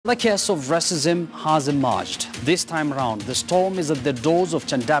The case of racism has emerged. This time around, the storm is at the doors of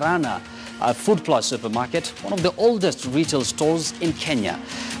Chandarana, a food plus supermarket, one of the oldest retail stores in Kenya.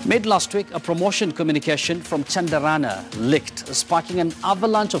 Made last week, a promotion communication from Chandarana leaked, sparking an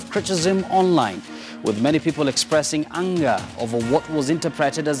avalanche of criticism online, with many people expressing anger over what was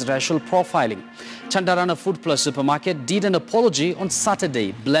interpreted as racial profiling. Chandarana Food Plus Supermarket did an apology on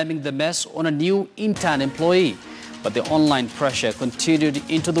Saturday, blaming the mess on a new intern employee. But the online pressure continued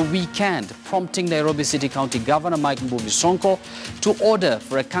into the weekend, prompting Nairobi City County Governor Sonko to order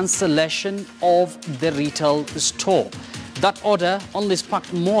for a cancellation of the retail store. That order only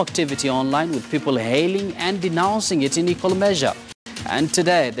sparked more activity online, with people hailing and denouncing it in equal measure. And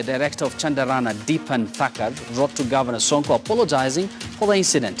today, the director of Chandarana, Deepan Thakkar, wrote to Governor Sonko apologizing for the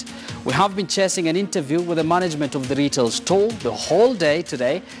incident. We have been chasing an interview with the management of the retail store the whole day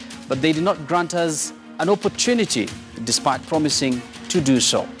today, but they did not grant us an opportunity, despite promising to do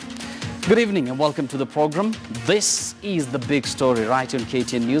so. Good evening and welcome to the program. This is the big story right on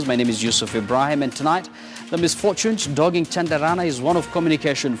KTN News. My name is Yusuf Ibrahim, and tonight the misfortunes dogging Chandarana is one of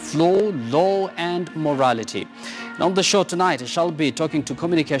communication flow, law and morality. And on the show tonight, I shall be talking to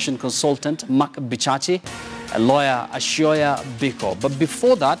communication consultant Mark Bichachi, a lawyer Ashioya Biko. But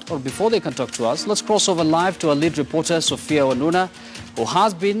before that, or before they can talk to us, let's cross over live to our lead reporter Sophia Wanuna, who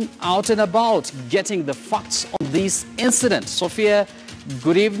has been out and about getting the facts on this incident. Sophia,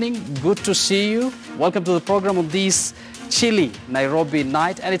 good evening. Good to see you. Welcome to the program on this chilly Nairobi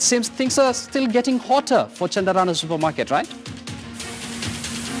night. And it seems things are still getting hotter for Chandarana Supermarket, right?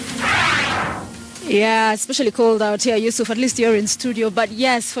 Yeah, especially cold out here, Yusuf. At least you're in studio. But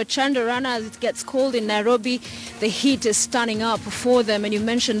yes, for Chandarana, as it gets cold in Nairobi, the heat is standing up for them. And you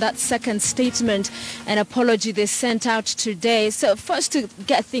mentioned that second statement and apology they sent out today. So first, to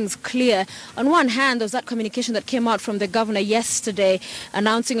get things clear, on one hand, there was that communication that came out from the governor yesterday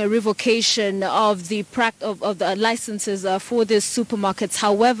announcing a revocation of the licenses for these supermarkets.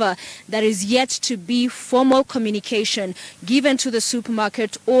 However, there is yet to be formal communication given to the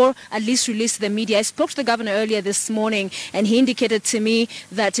supermarket, or at least released to the media. I spoke to the governor earlier this morning, and he indicated to me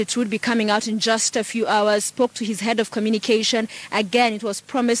that it would be coming out in just a few hours. Spoke to his head of communication. Again, it was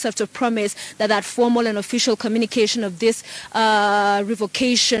promise after promise that formal and official communication of this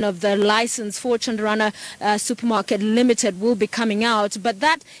revocation of the license for Chandarana Supermarket Limited will be coming out. But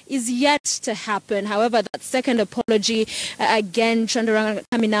that is yet to happen. However, that second apology, again, Chandarana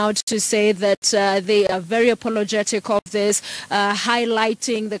coming out to say that they are very apologetic of this,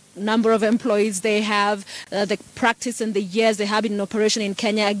 highlighting the number of employees they have, the practice and the years they have been in operation in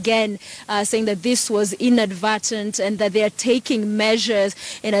Kenya, again saying that this was inadvertent and that they are taking measures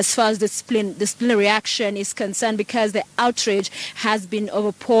in as far as disciplinary action is concerned, because the outrage has been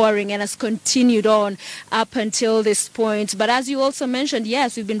overpowering and has continued on up until this point. But as you also mentioned,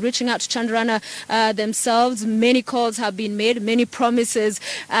 yes, we've been reaching out to Chandarana themselves. Many calls have been made, many promises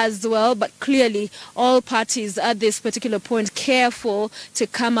as well, but clearly all parties at this particular point careful to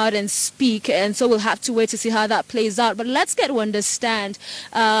come out and speak, and so we'll have to wait to see how that plays out. But let's get to understand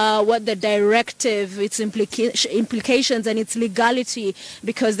what the directive, its implications and its legality,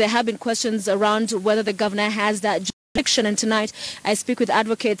 because there have been questions around whether the governor has that jurisdiction. And tonight I speak with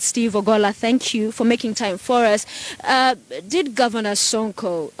Advocate Steve Ogola. Thank you for making time for us. Did Governor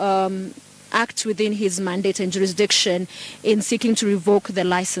Sonko act within his mandate and jurisdiction in seeking to revoke the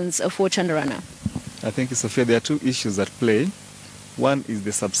license for Chandarana? I think, Sophia, there are two issues at play. One is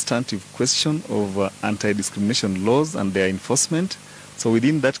the substantive question of anti-discrimination laws and their enforcement. So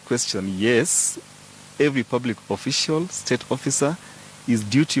within that question, yes, every public official, state officer is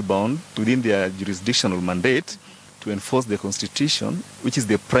duty-bound within their jurisdictional mandate to enforce the Constitution, which is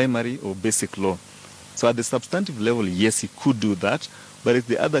the primary or basic law. So at the substantive level, yes, he could do that. But it's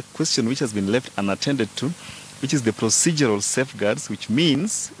the other question which has been left unattended to, which is the procedural safeguards, which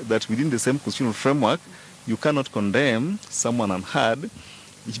means that within the same constitutional framework, you cannot condemn someone unheard,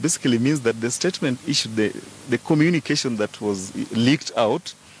 which basically means that the statement issued, the communication that was leaked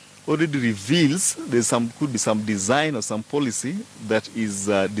out, already reveals could be some design or some policy that is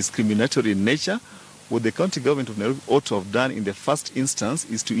discriminatory in nature. What the county government of Nairobi ought to have done in the first instance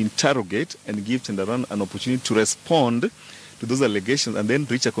is to interrogate and give Chandarana an opportunity to respond to those allegations and then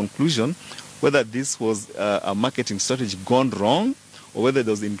reach a conclusion whether this was a marketing strategy gone wrong, or whether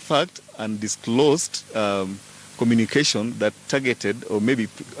there was in fact undisclosed communication that targeted or maybe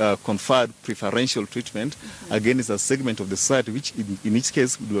conferred preferential treatment against a segment of the society, which in each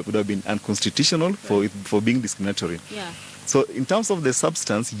case would have been unconstitutional for being discriminatory. Yeah. So in terms of the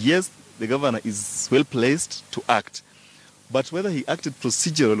substance, yes, the governor is well placed to act. But whether he acted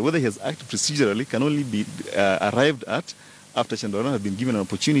procedurally, whether he has acted procedurally can only be arrived at after Chandarana have been given an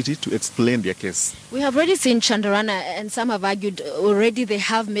opportunity to explain their case. We have already seen Chandarana, and some have argued already they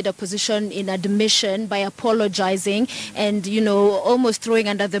have made a position in admission by apologizing and, almost throwing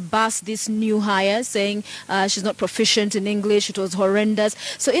under the bus this new hire, saying she's not proficient in English, it was horrendous.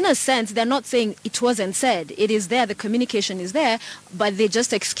 So in a sense, they're not saying it wasn't said. It is there, the communication is there, but they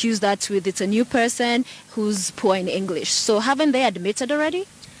just excuse that with it's a new person who's poor in English. So haven't they admitted already?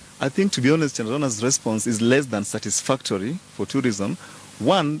 I think, to be honest, Chandarana's response is less than satisfactory for two reasons.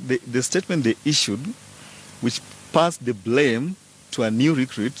 One, the statement they issued, which passed the blame to a new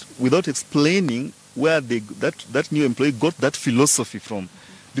recruit without explaining where that new employee got that philosophy from.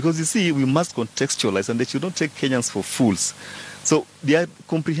 Because you see, we must contextualize, and they should not take Kenyans for fools. So their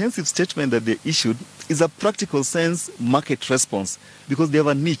comprehensive statement that they issued is a practical sense market response, because they have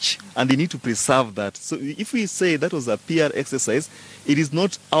a niche and they need to preserve that. So if we say that was a PR exercise, it is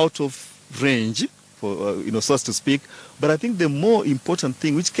not out of range, for, so as to speak. But I think the more important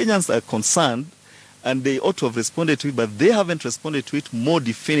thing, which Kenyans are concerned, and they ought to have responded to it, but they haven't responded to it more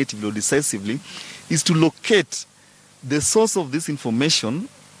definitively or decisively, is to locate the source of this information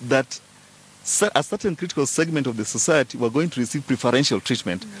that a certain critical segment of the society were going to receive preferential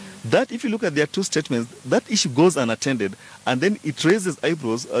treatment. That, if you look at their two statements, that issue goes unattended, and then it raises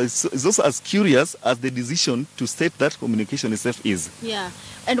eyebrows. It's also as curious as the decision to state that communication itself is. Yeah,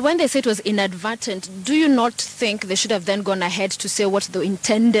 and when they say it was inadvertent, do you not think they should have then gone ahead to say what the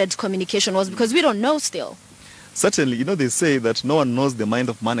intended communication was? Because we don't know still. Certainly, they say that no one knows the mind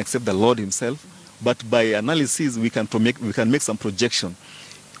of man except the Lord himself, but by analysis we can make some projection.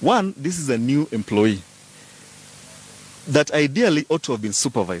 One, this is a new employee that ideally ought to have been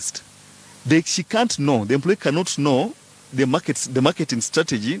supervised. She can't know, the employee cannot know the marketing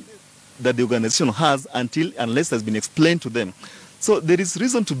strategy that the organization has unless it has been explained to them. So there is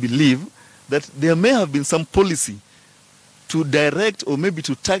reason to believe that there may have been some policy to direct or maybe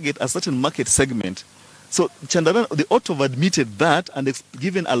to target a certain market segment. So Chandarana, they ought to have admitted that and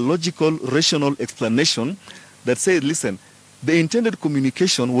given a logical, rational explanation that says, listen, the intended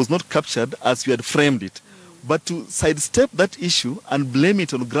communication was not captured as we had framed it. But to sidestep that issue and blame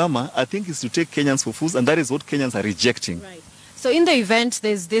it on grammar, I think, is to take Kenyans for fools, and that is what Kenyans are rejecting. Right. So in the event,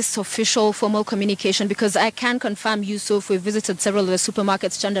 there's this official, formal communication, because I can confirm, Yusuf, we visited several of the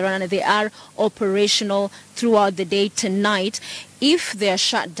supermarkets, Chandarana, they are operational throughout the day tonight. If they are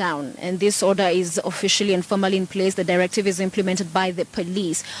shut down and this order is officially and formally in place, the directive is implemented by the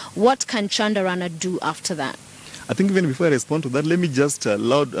police, what can Chandarana do after that? I think even before I respond to that, let me just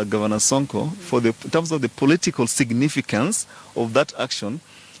laud Governor Sonko for in terms of the political significance of that action.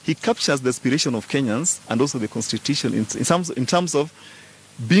 He captures the aspiration of Kenyans and also the Constitution in terms of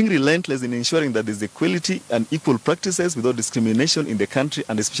being relentless in ensuring that there's equality and equal practices without discrimination in the country,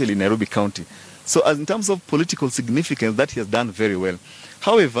 and especially in Nairobi County. So in terms of political significance, that he has done very well.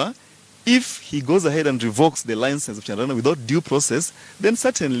 However, if he goes ahead and revokes the license of Chandarana without due process, then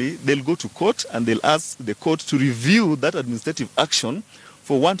certainly they'll go to court and they'll ask the court to review that administrative action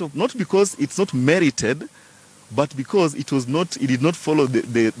for want of, not because it's not merited, but because it did not follow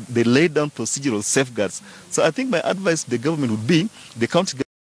the laid down procedural safeguards. So I think my advice to the government would be, the county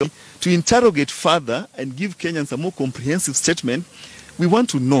government, to interrogate further and give Kenyans a more comprehensive statement. We want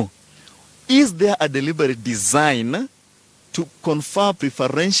to know, is there a deliberate design to confer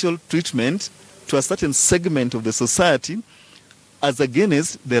preferential treatment to a certain segment of the society as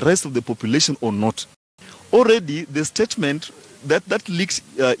against the rest of the population or not? Already, the statement, that leaked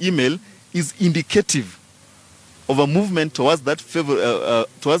email is indicative of a movement towards that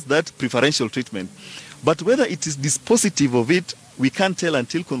towards that preferential treatment. But whether it is dispositive of it, we can't tell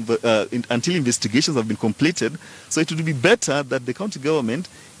until investigations have been completed. So it would be better that the county government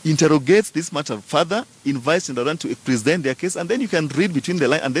interrogates this matter further, invites Chandarana to present their case, and then you can read between the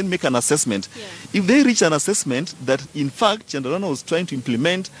lines and then make an assessment. Yeah. If they reach an assessment that, in fact, Chandarana was trying to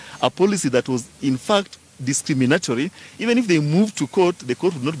implement a policy that was, in fact, discriminatory, even if they move to court, the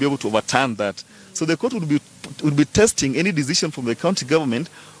court would not be able to overturn that. So the court would be testing any decision from the county government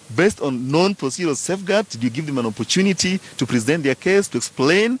based on non-procedural safeguards. Did you give them an opportunity to present their case, to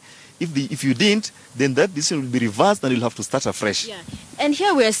explain? If you didn't, then that decision will be reversed and you'll have to start afresh. Yeah. And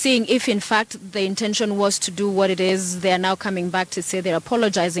here we are seeing if in fact the intention was to do what it is they are now coming back to say they're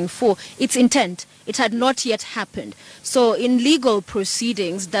apologizing for, its intent. It had not yet happened. So in legal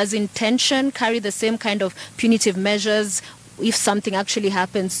proceedings, does intention carry the same kind of punitive measures if something actually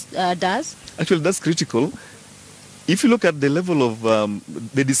happens, does? Actually, that's critical. If you look at the level of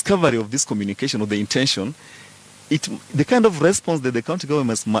the discovery of this communication or the intention, the kind of response that the county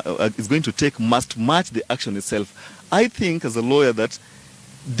government is going to take must match the action itself. I think, as a lawyer, that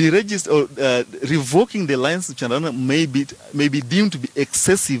revoking the license of Chandarana may be deemed to be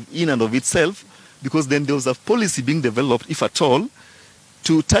excessive in and of itself, because then there was a policy being developed, if at all,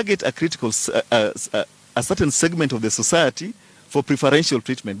 to target a a certain segment of the society for preferential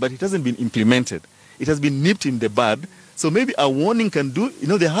treatment, but it hasn't been implemented. It has been nipped in the bud. So maybe a warning can do,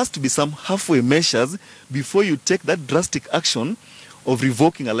 there has to be some halfway measures before you take that drastic action of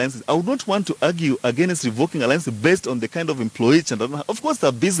revoking alliances. I would not want to argue against revoking alliances based on the kind of employees. Of course,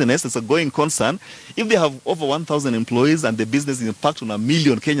 the business is a going concern. If they have over 1,000 employees and the business is impact on 1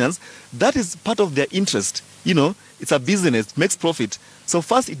 million Kenyans, that is part of their interest. It's a business, it makes profit. So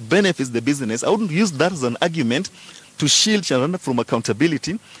first, it benefits the business. I wouldn't use that as an argument to shield Chandarana from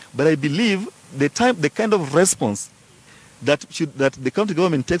accountability, but I believe the kind of response that the county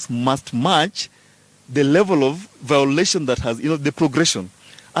government takes must match the level of violation that has, the progression.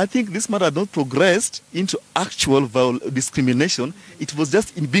 I think this matter had not progressed into actual discrimination. It was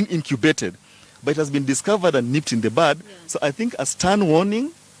just being incubated, but it has been discovered and nipped in the bud. Yeah. So I think a stern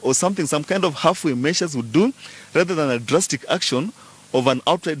warning or some kind of halfway measures would do, rather than a drastic action of an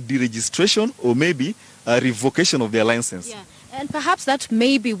outright deregistration or maybe a revocation of their license. Yeah. And perhaps that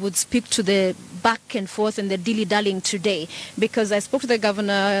maybe would speak to the back and forth and the dilly-dallying today, because I spoke to the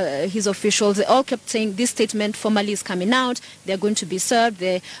governor, his officials, they all kept saying this statement formally is coming out, they're going to be served,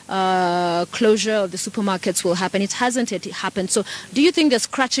 the closure of the supermarkets will happen. It hasn't yet happened. So do you think they're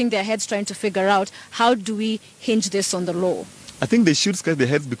scratching their heads trying to figure out how do we hinge this on the law? I think they should scratch their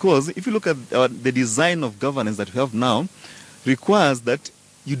heads, because if you look at the design of governance that we have now, requires that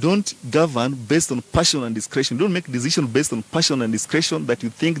you don't govern based on passion and discretion. You don't make decisions based on passion and discretion that you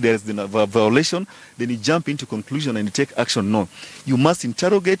think there is a violation, then you jump into conclusion and you take action. No. You must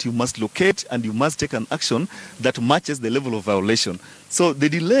interrogate, you must locate, and you must take an action that matches the level of violation. So the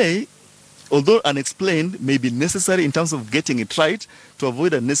delay, although unexplained, may be necessary in terms of getting it right to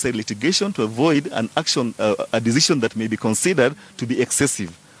avoid unnecessary litigation, to avoid an action, a decision that may be considered to be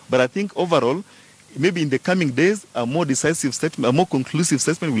excessive. But I think overall, maybe in the coming days, a more decisive statement, a more conclusive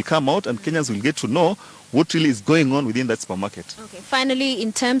statement will come out, and Kenyans will get to know what really is going on within that supermarket. Okay. Finally,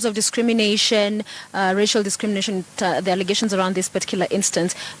 in terms of discrimination, racial discrimination, the allegations around this particular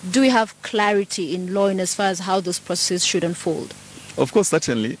instance, do we have clarity in law in as far as how those processes should unfold? Of course,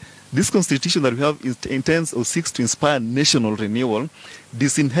 certainly. This constitution that we have intends or seeks to inspire national renewal,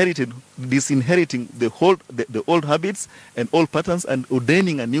 disinheriting the old habits and old patterns, and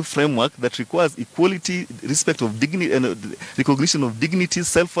ordaining a new framework that requires equality, respect of dignity, and recognition of dignity,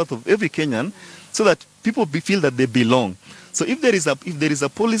 self-worth of every Kenyan, so that people feel that they belong. So if there is a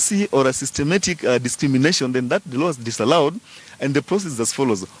policy or a systematic discrimination, then that the law is disallowed, and the process is as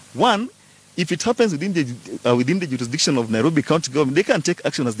follows. One, if it happens within the jurisdiction of Nairobi County Government, they can take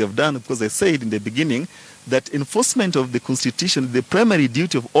action as they have done, because I said in the beginning that enforcement of the Constitution is the primary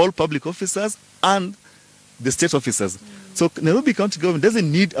duty of all public officers and the state officers. So Nairobi County Government doesn't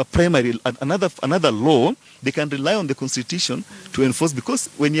need another law. They can rely on the Constitution to enforce, because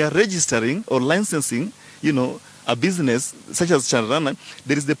when you are registering or licensing, a business such as Chandarana,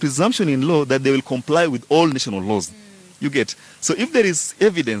 there is the presumption in law that they will comply with all national laws. You get. So if there is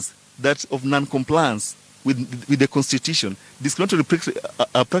evidence that of non-compliance with the Constitution, discriminatory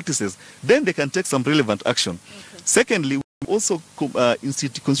practices, then they can take some relevant action. Okay. Secondly, we also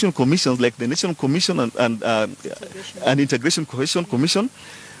institute constitutional commissions like the National Commission and Integration Cohesion Commission.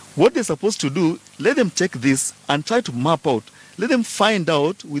 What they're supposed to do, let them take this and try to map out. Let them find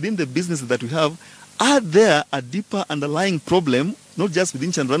out within the businesses that we have, are there a deeper underlying problem, not just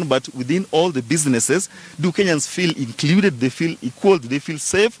within Chandarana, but within all the businesses? Do Kenyans feel included? They feel equal? Do they feel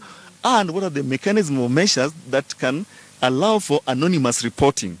safe? And what are the mechanisms or measures that can allow for anonymous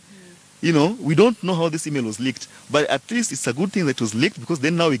reporting? We don't know how this email was leaked, but at least it's a good thing that it was leaked, because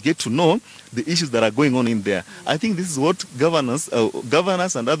then now we get to know the issues that are going on in there. I think this is what governors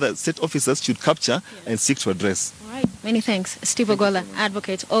and other state officers should capture and seek to address. All right. Many thanks. Steve Ogola,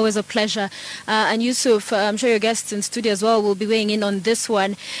 advocate. Always a pleasure. And Yusuf, I'm sure your guests in studio as well will be weighing in on this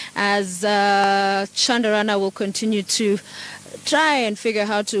one, as Chandarana will continue to try and figure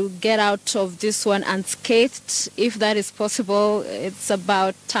how to get out of this one unscathed. If that is possible, it's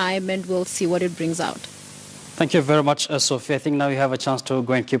about time, and we'll see what it brings out. Thank you very much, Sophie. I think now you have a chance to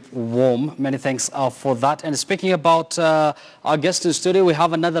go and keep warm. Many thanks for that. And speaking about our guest in studio, we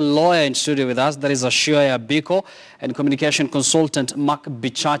have another lawyer in studio with us. That is Ashioya Biko and communication consultant Mark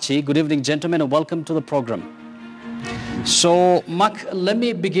Bichachi. Good evening, gentlemen, and welcome to the program. So, Mark, let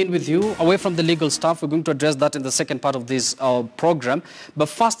me begin with you. Away from the legal stuff, we're going to address that in the second part of this program. But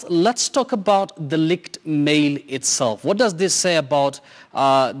first, let's talk about the leaked mail itself. What does this say about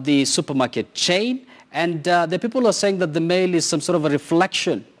the supermarket chain And the people are saying that the mail is some sort of a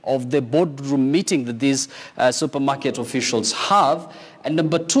reflection of the boardroom meeting that these supermarket officials have. And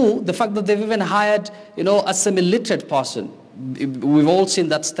number two, the fact that they've even hired, a semi-literate person. We've all seen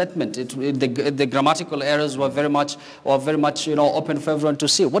that statement. The grammatical errors were very much, open for everyone to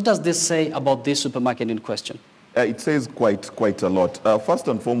see. What does this say about this supermarket in question? It says quite a lot. First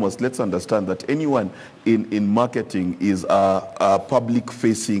and foremost, let's understand that anyone in marketing is a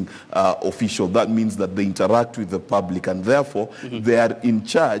public-facing official. That means that they interact with the public, and therefore they are in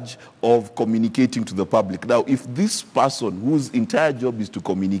charge of communicating to the public. Now, if this person whose entire job is to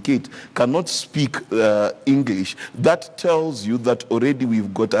communicate cannot speak English, that tells you that already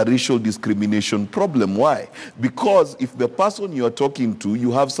we've got a racial discrimination problem. Why? Because if the person you're talking to,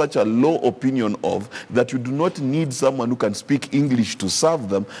 you have such a low opinion of, that you do not need someone who can speak English to serve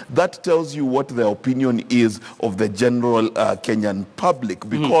them, that tells you what their opinion is of the general Kenyan public.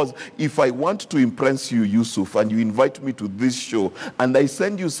 Because if I want to impress you, Yusuf, and you invite me to this show, and I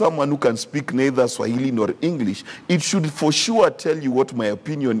send you someone who can speak neither Swahili nor English, it should for sure tell you what my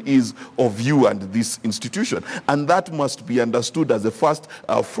opinion is of you and this institution. And that must be understood as the first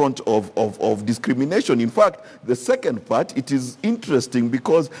front of discrimination. In fact, the second part, it is interesting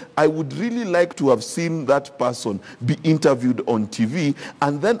because I would really like to have seen that person be interviewed on TV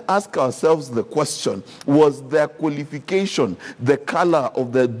and then ask ourselves the question, was their qualification, the color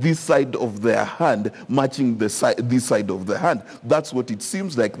of this side of their hand matching this side of the hand? That's what it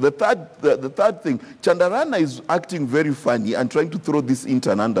seems like. The third thing, Chandarana is acting very funny and trying to throw this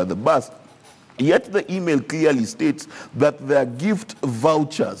intern under the bus. Yet the email clearly states that they're gift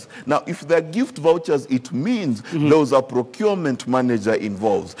vouchers. Now, if they're gift vouchers, it means there was a procurement manager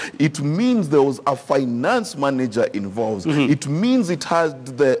involved. It means there was a finance manager involved. It means it has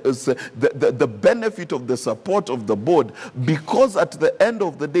the benefit of the support of the board, because at the end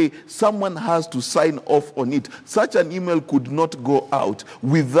of the day, someone has to sign off on it. Such an email could not go out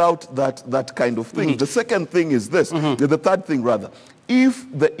without that kind of thing. The second thing is this, the third thing rather. If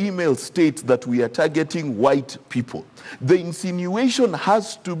the email states that we are targeting white people, the insinuation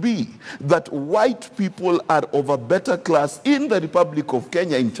has to be that white people are of a better class in the Republic of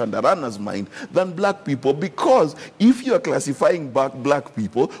Kenya, in Chandarana's mind, than black people. Because if you are classifying black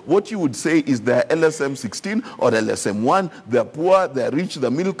people, what you would say is they're LSM 16 or LSM 1, they're poor, they're rich,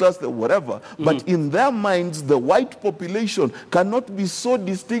 they're middle class, they're whatever. But in their minds, the white population cannot be so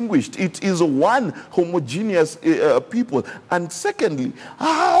distinguished. It is one homogeneous people. And secondly,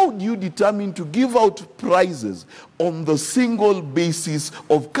 how do you determine to give out prizes on the single basis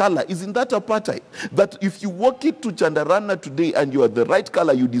of color? Isn't that apartheid? That if you walk it to Chandarana today and you are the right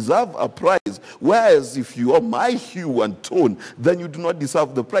color, you deserve a prize, whereas if you are my hue and tone, then you do not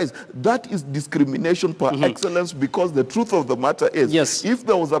deserve the prize. That is discrimination par excellence, because the truth of the matter is, if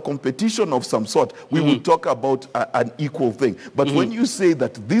there was a competition of some sort, we would talk about an equal thing. But when you say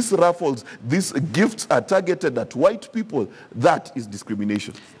that these raffles, these gifts are targeted at white people, that is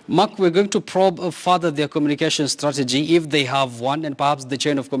discrimination. Mark, we're going to probe further their communication strategy, if they have one, and perhaps the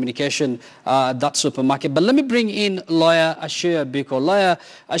chain of communication that supermarket. But let me bring in lawyer Ashoya Biko. Lawyer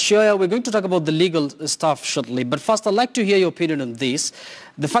Ashoya, we're going to talk about the legal stuff shortly. But first, I'd like to hear your opinion on this.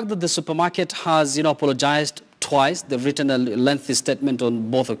 The fact that the supermarket has, apologized twice. They've written a lengthy statement on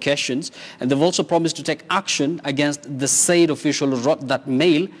both occasions, and they've also promised to take action against the said official who wrote that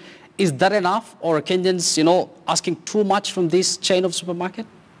mail. Is that enough, or are Kenyans, asking too much from this chain of supermarket?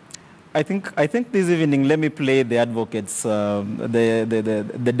 I think this evening, let me play the advocates,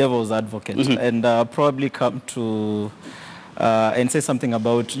 the devil's advocate, and probably come to and say something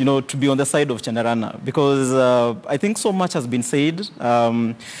about, to be on the side of Chandarana, because I think so much has been said.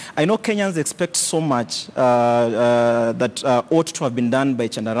 I know Kenyans expect so much that ought to have been done by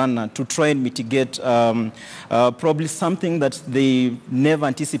Chandarana to try and mitigate probably something that they never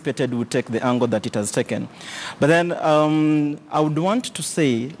anticipated would take the angle that it has taken. But then I would want to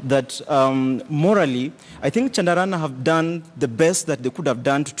say that morally, I think Chandarana have done the best that they could have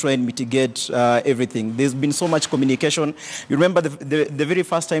done to try and mitigate everything. There's been so much communication. You remember the very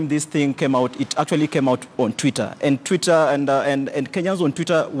first time this thing came out, it actually came out on Twitter. And Twitter and Kenyans on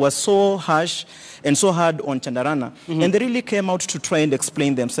Twitter was so harsh and so hard on Chandarana. And they really came out to try and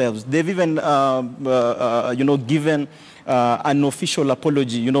explain themselves. They've even, given an official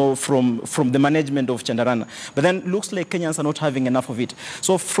apology, from the management of Chandarana. But then looks like Kenyans are not having enough of it.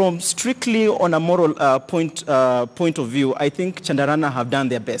 So from strictly on a moral point of view, I think Chandarana have done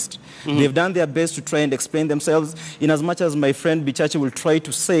their best. They've done their best to try and explain themselves, in as much as my friend Bichachi will try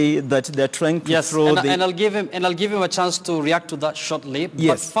to say that they're trying to throw the... and I'll give him a chance to react to that shortly.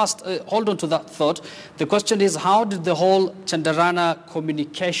 But first, hold on to that thought. The question is, how did the whole Chandarana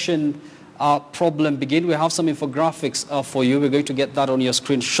communication problem begin? We have some infographics for you. We're going to get that on your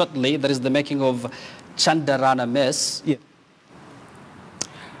screen shortly. That is the making of Chandarana mess. Yeah.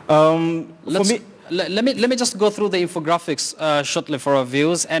 Let me just go through the infographics shortly for our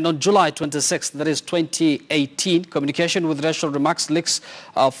viewers. And on July 26th, that is 2018, communication with racial remarks leaks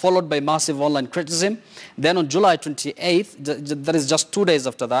followed by massive online criticism. Then on July 28th, that is just 2 days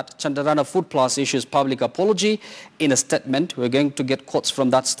after that, Chandarana Food Plus issues public apology in a statement. We're going to get quotes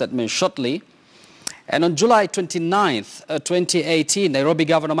from that statement shortly. And on July 29th, 2018, Nairobi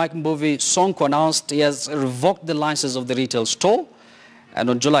Governor Mike Mbuvi Sonko announced he has revoked the license of the retail store. And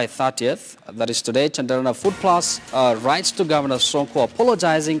on July 30th, that is today, Chandarana Food Plus writes to Governor Sonko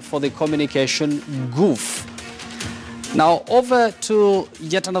apologizing for the communication goof. Now, over to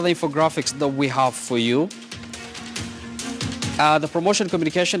yet another infographics that we have for you. The promotion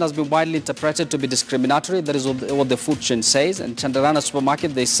communication has been widely interpreted to be discriminatory. That is what the food chain says. And Chandarana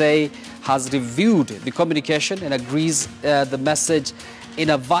Supermarket, they say, has reviewed the communication and agrees the message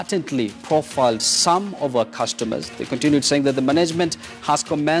inadvertently profiled some of our customers. They continued saying that the management has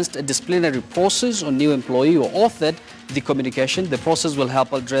commenced a disciplinary process on new employee who authored the communication. The process will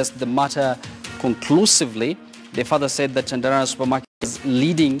help address the matter conclusively. They further said that Chandarana Supermarket is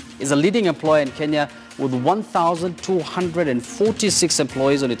a leading employer in Kenya with 1,246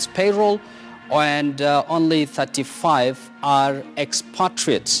 employees on its payroll, and only 35 are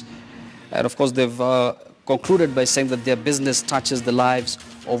expatriates. And of course, they've concluded by saying that their business touches the lives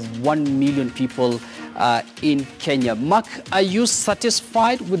of 1 million people in Kenya. Mark, are you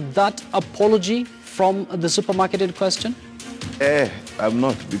satisfied with that apology from the supermarket in question? I'm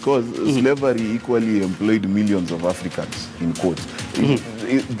not, because slavery equally employed millions of Africans, in quotes.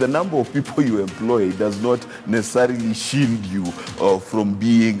 The number of people you employ does not necessarily shield you from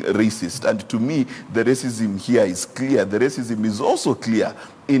being racist. And to me, the racism here is clear. The racism is also clear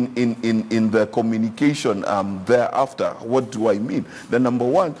in the communication thereafter. What do I mean? The number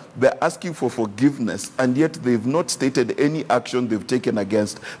one, they're asking for forgiveness, and yet they've not stated any action they've taken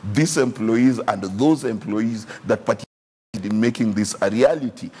against these employees and those employees that participated in making this a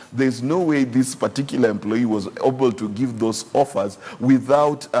reality. There's no way this particular employee was able to give those offers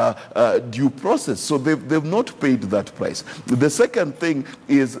without due process. So they've not paid that price. The second thing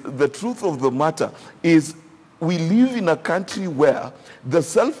is, the truth of the matter is, we live in a country where the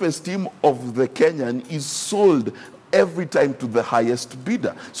self-esteem of the Kenyan is sold every time to the highest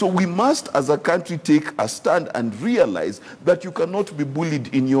bidder. So we must, as a country, take a stand and realize that you cannot be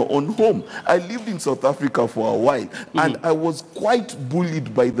bullied in your own home. I lived in South Africa for a while, and I was quite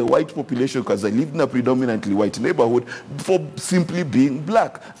bullied by the white population because I lived in a predominantly white neighborhood for simply being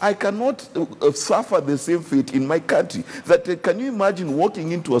black. I cannot suffer the same fate in my country. Can you imagine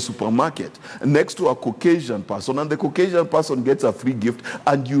walking into a supermarket next to a Caucasian person, and the Caucasian person gets a free gift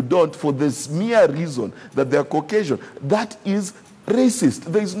and you don't, for this mere reason that they're Caucasian? That is racist.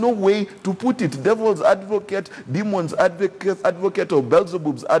 There is no way to put it. Devil's advocate, demon's advocate, or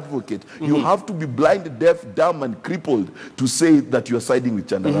Beelzebub's advocate. You have to be blind, deaf, dumb, and crippled to say that you are siding with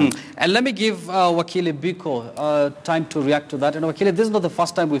Chandarana. And let me give Wakili Biko time to react to that. And Wakili, this is not the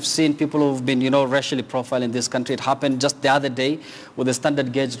first time we've seen people who've been, racially profiled in this country. It happened just the other day with the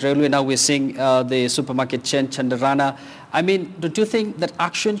standard gauge railway. Now we're seeing the supermarket chain Chandarana. I mean, don't you think that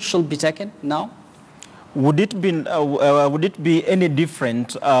action should be taken now? Would it be any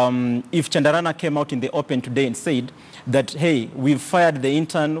different if Chandarana came out in the open today and said that, hey, we've fired the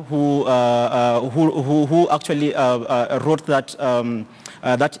intern who actually wrote that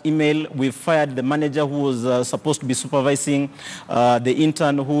email. We've fired the manager who was supposed to be supervising the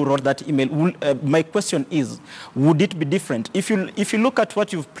intern who wrote that email. My question is, would it be different if you look at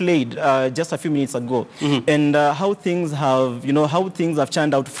what you've played just a few minutes ago and how things have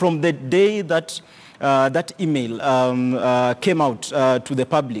turned out from the day that that email came out to the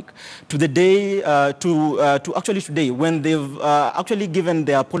public, to the day, to actually today, when they've actually given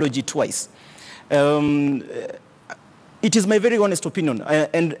their apology twice. It is my very honest opinion,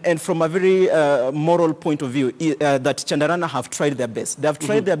 and from a very moral point of view, that Chandarana have tried their best. They have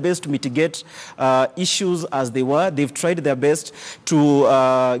tried their best to mitigate issues as they were. They've tried their best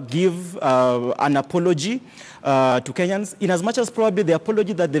to give an apology to Kenyans, in as much as probably the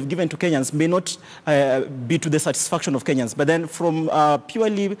apology that they've given to Kenyans may not be to the satisfaction of Kenyans. But then from a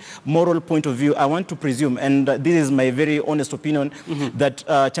purely moral point of view, I want to presume, and this is my very honest opinion, that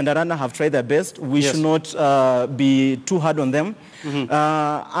Chandarana have tried their best. We should not be too hard on them.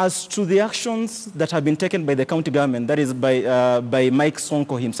 As to the actions that have been taken by the county government, that is by Mike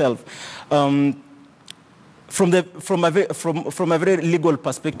Sonko himself, from a very legal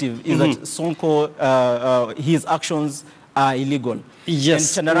perspective, is that Sonko, his actions are illegal.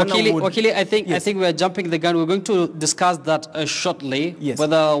 Yes, And Chandarana Wakili, I think we are jumping the gun. We're going to discuss that shortly,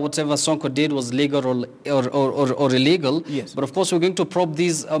 whether whatever Sonko did was legal or illegal. Yes. But of course, we're going to probe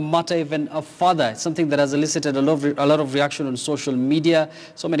this matter even further. It's something that has elicited a lot of reaction on social media.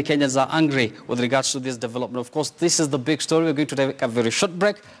 So many Kenyans are angry with regards to this development. Of course, this is the big story. We're going to take a very short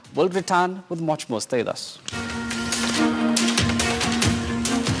break. We'll return with much more. Stay with us.